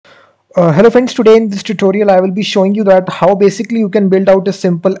Hello friends, today in this tutorial I will be showing you that how basically you can build out a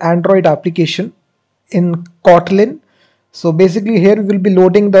simple Android application in Kotlin. So basically here we will be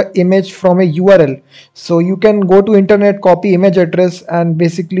loading the image from a URL. So you can go to internet, copy image address, and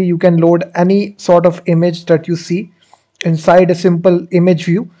basically you can load any sort of image that you see inside a simple image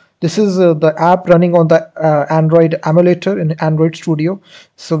view. This is the app running on the Android emulator in Android Studio.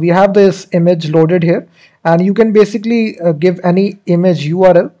 So we have this image loaded here, and you can basically give any image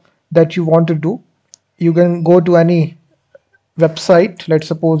URL that you want to do. You can go to any website. Let's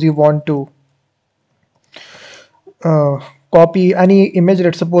suppose you want to uh, copy any image.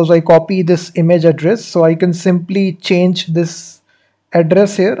 Let's suppose I copy this image address, so I can simply change this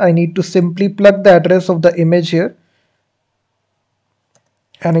address here. I need to simply plug the address of the image here,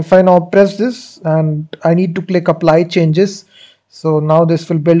 and if I now press this and I need to click apply changes, so now this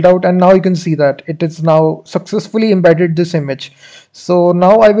will build out, and now you can see that it is now successfully embedded this image. So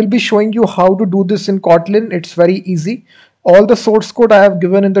now I will be showing you how to do this in Kotlin. It's very easy. All the source code I have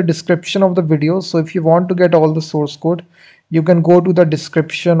given in the description of the video, so if you want to get all the source code, you can go to the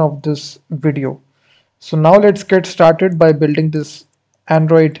description of this video. So now let's get started by building this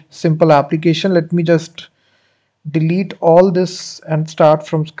Android simple application. Let me just delete all this and start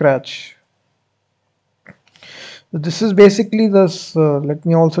from scratch. This is basically this. Let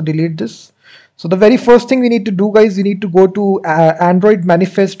me also delete this. So the very first thing we need to do, guys, you need to go to Android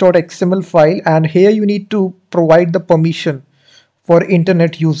manifest.xml file, and here you need to provide the permission for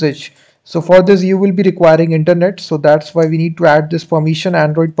internet usage. So for this you will be requiring internet, so that's why we need to add this permission,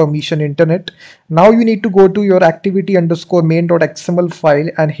 Android permission internet. Now you need to go to your activity_main.xml file,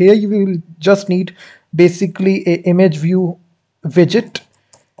 and here you will just need basically a ImageView widget,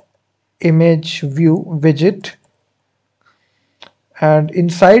 and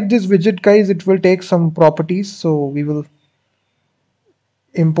inside this widget, guys, it will take some properties. So we will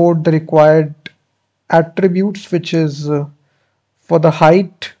import the required attributes, which is for the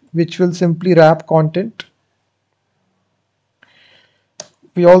height, which will simply wrap content.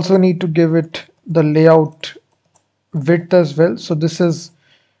 We also need to give it the layout width as well. So this is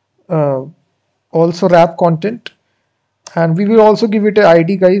also wrap content, and we will also give it an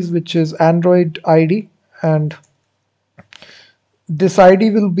ID, guys, which is Android ID, and this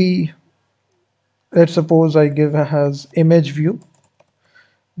ID will be, let's suppose I give as ImageView.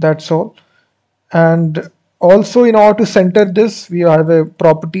 That's all. And also, in order to center this, we have a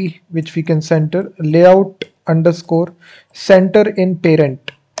property which we can center, layout_center in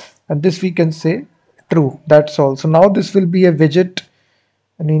parent, and this we can say true. That's all. So now this will be a widget,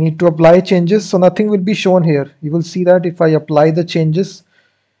 and we need to apply changes. So nothing will be shown here. You will see that if I apply the changes,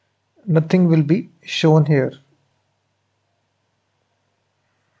 nothing will be shown here.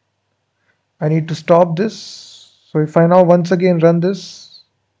 I need to stop this. So if I now once again run this,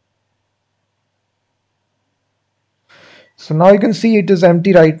 so now you can see it is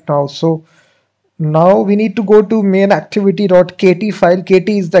empty right now. So now we need to go to main activity.kt file. KT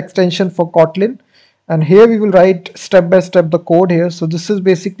is the extension for Kotlin, and here we will write step by step the code here. So this is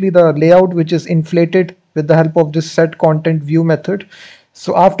basically the layout which is inflated with the help of this setContentView method.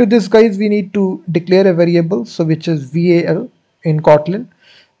 So after this, guys, we need to declare a variable, so which is val in Kotlin.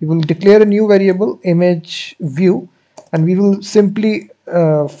 We will declare a new variable, ImageView, and we will simply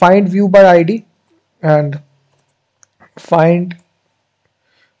find view by ID and find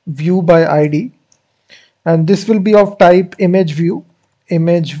view by ID, and this will be of type ImageView.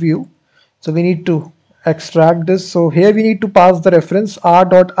 So we need to extract this. So here we need to pass the reference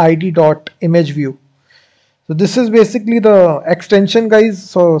r.id.ImageView. So this is basically the extension, guys.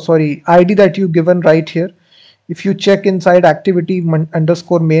 So sorry, ID that you given right here. If you check inside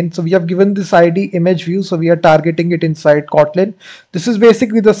activity_main, so we have given this ID ImageView, so we are targeting it inside Kotlin. This is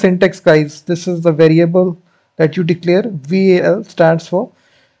basically the syntax, guys. This is the variable that you declare. VAL stands for.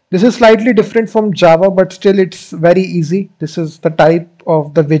 This is slightly different from Java, but still it's very easy. This is the type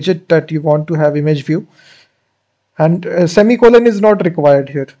of the widget that you want to have ImageView, and semicolon is not required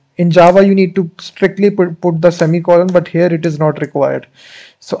here. In Java you need to strictly put the semicolon, but here it is not required.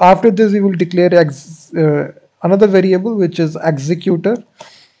 So after this we will declare another variable which is executor,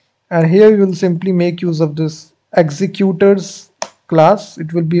 and here we will simply make use of this executors class.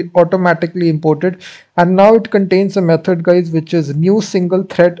 It will be automatically imported, and now it contains a method, guys, which is new single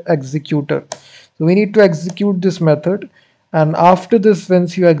thread executor. So we need to execute this method, and after this,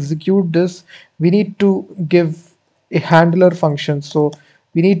 once you execute this, we need to give a handler function. So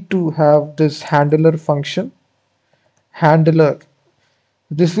we need to have this handler function, handler.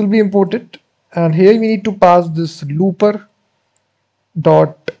 This will be imported, and here we need to pass this looper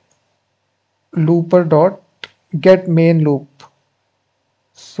dot get main loop.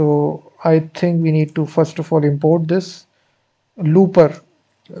 So I think we need to first of all import this looper.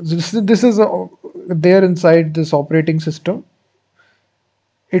 This is there inside this operating system.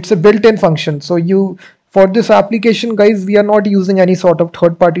 It's a built-in function. So for this application, guys, we are not using any sort of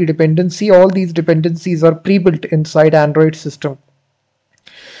third-party dependency. All these dependencies are pre-built inside Android system.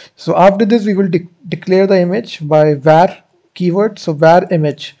 So after this, we will declare the image by var keyword. So var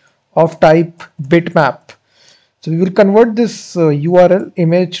image of type bitmap. So we will convert this URL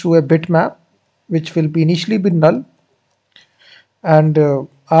image to a bitmap, which will be initially be null. And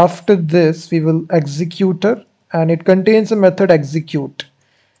after this, we will executor, and it contains a method execute.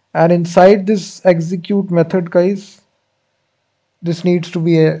 And inside this execute method, guys, this needs to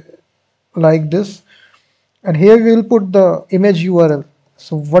be like this. And here we will put the image URL.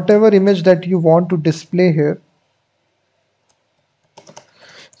 So whatever image that you want to display here.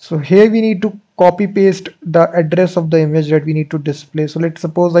 So here we need to copy paste the address of the image that we need to display. So let's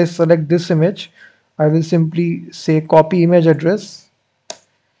suppose I select this image. I will simply say copy image address.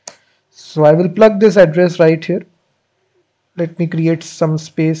 So I will plug this address right here. Let me create some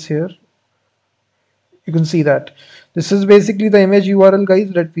space here. You can see that this is basically the image URL,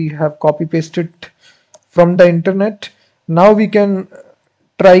 guys, that we have copy pasted from the internet. Now we can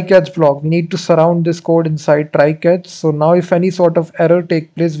try catch block. We need to surround this code inside try catch. So now if any sort of error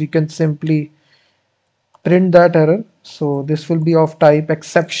take place, we can simply print that error. So this will be of type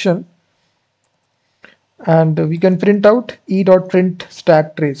exception, and we can print out e.print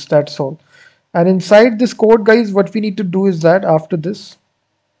stack trace. That's all. And inside this code, guys, what we need to do is that after this,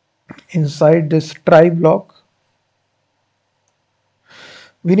 inside this try block,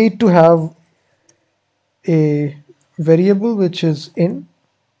 we need to have a variable which is in.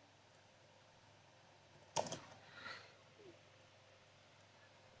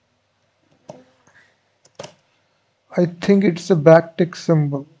 I think it's a backtick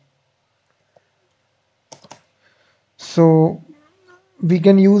symbol. So we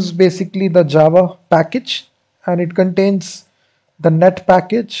can use basically the Java package, and it contains the net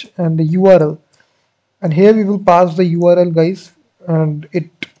package and the URL. And here we will pass the URL, guys, and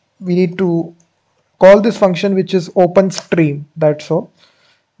we need to call this function which is open stream. That's all.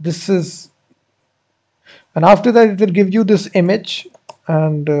 And after that it will give you this image,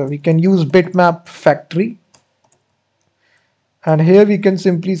 and we can use bitmap factory. And here we can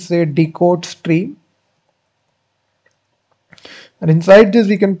simply say decode stream. And inside this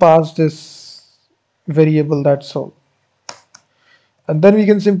we can pass this variable, that's all. And then we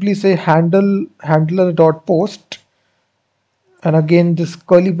can simply say handler.post, and again this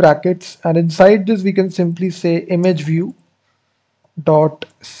curly brackets, and inside this we can simply say ImageView dot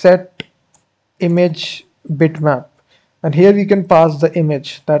set image bitmap, and here we can pass the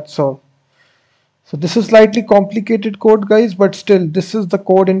image. That's all. So this is slightly complicated code, guys, but still this is the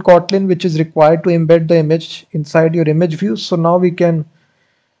code in Kotlin which is required to embed the image inside your image view. So now we can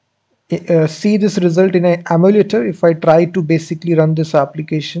see this result in an emulator. If I try to basically run this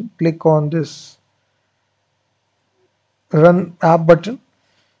application, click on this run app button.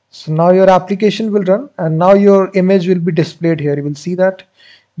 So now your application will run, and now your image will be displayed here. You will see that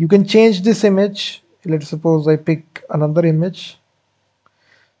you can change this image. Let's suppose I pick another image.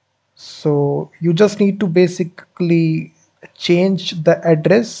 So you just need to basically change the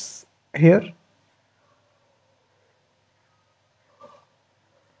address here.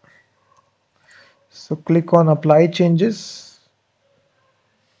 So click on apply changes.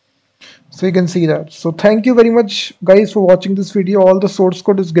 So you can see that. So thank you very much, guys, for watching this video. All the source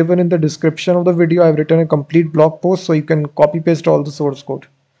code is given in the description of the video. I've written a complete blog post, so you can copy paste all the source code.